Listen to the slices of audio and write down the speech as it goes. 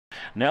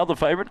Now the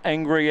favourite,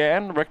 Angry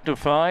Ann,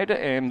 Rectified,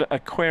 and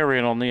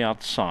Aquarian on the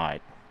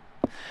outside.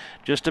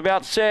 Just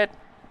about set.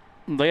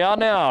 They are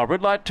now.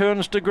 Red light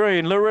turns to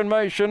green. Lure in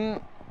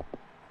motion.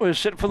 We're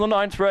set for the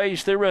 9th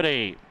race. They're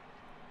ready.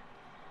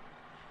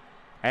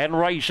 And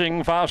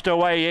racing fast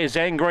away is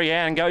Angry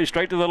Ann, goes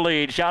straight to the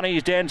lead.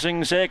 Shani's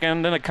dancing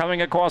second, and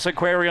coming across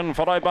Aquarian,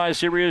 followed by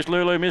Sirius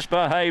Lulu,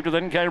 Misbehaved.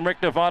 Then came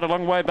Rectified, a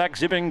long way back,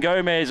 Zipping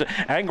Gomez.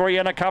 Angry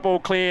Ann a couple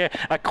clear.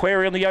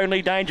 Aquarian the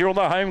only danger on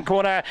the home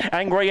corner.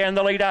 Angry Ann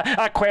the leader.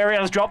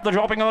 Aquarian's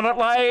dropping on it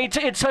late.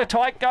 It's a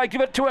tight go.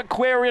 Give it to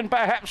Aquarian,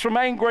 perhaps from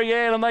Angry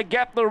Ann, and they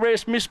gap the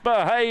rest.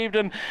 Misbehaved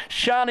and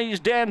Shani's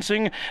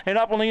dancing, and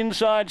up on the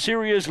inside,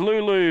 Sirius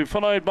Lulu,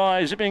 followed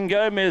by Zipping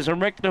Gomez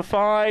and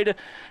Rectified.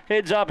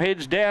 Heads up,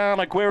 heads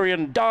down.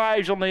 Aquarian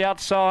dives on the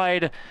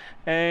outside,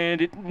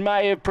 and it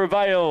may have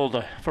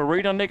prevailed. For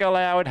Rita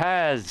Nicolau, it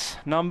has.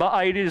 Number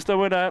 8 is the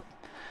winner.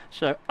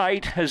 So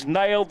 8 has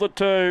nailed the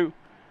 2.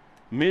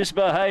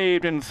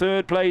 Misbehaved in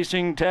 3rd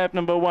placing, tab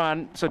number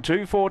 1. So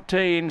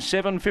 2:14,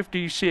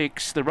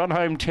 7:56. The run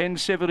home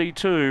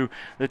 10:72.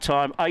 The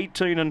time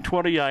 18 and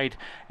 28.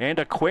 And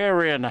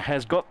Aquarian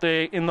has got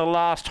there in the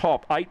last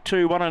hop. 8,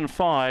 2, 1 and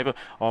 5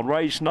 on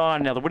race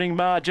 9. Now the winning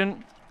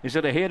margin. Is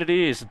it ahead? It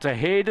is. It's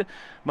ahead.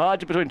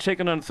 Margin between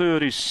 2nd and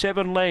 3rd is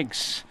 7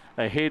 lengths.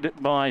 Ahead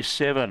by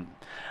 7.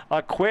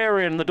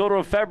 Aquarian, the daughter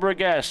of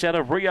Fabregas, out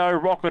of Rio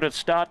Rocket at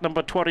start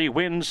number 20,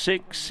 wins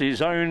 6,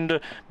 is owned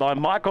by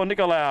Michael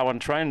Nicolau and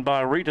trained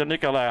by Rita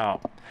Nicolau.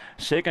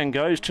 Second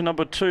goes to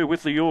number 2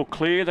 with the all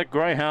clear, the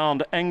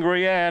greyhound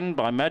Angry Ann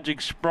by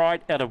Magic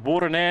Sprite out of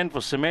Waternan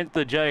for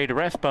Samantha Jade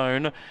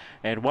Rathbone.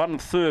 And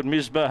 1/3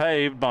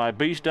 Misbehaved by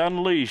Beast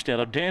Unleashed out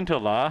of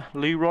Dantala,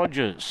 Lee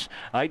Rogers.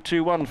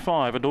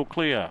 8215 and all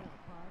clear.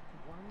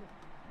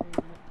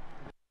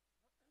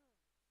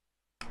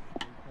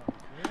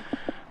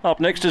 Up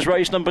next is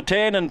race number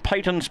 10, and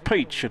Peyton's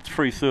Peach at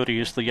 3:30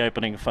 is the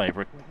opening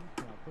favourite.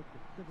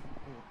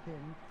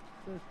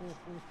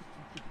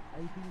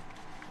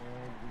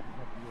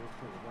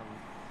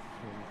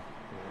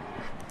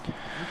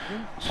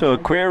 So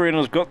Aquarian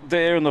has got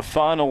there in the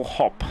final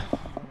hop.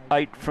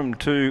 8 from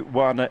 2,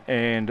 1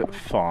 and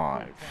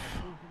 5.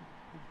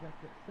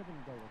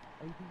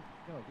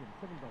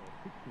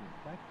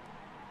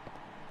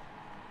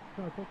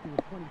 So I thought you were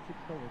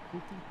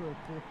 $26.50 for a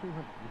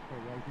 200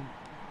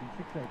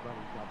 6 8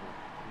 running double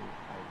is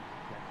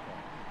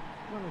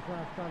Runners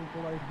are starting to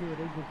load here at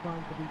Eagle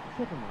Time for the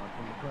second run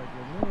from the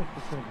program. Now it's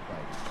the 30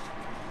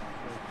 baby.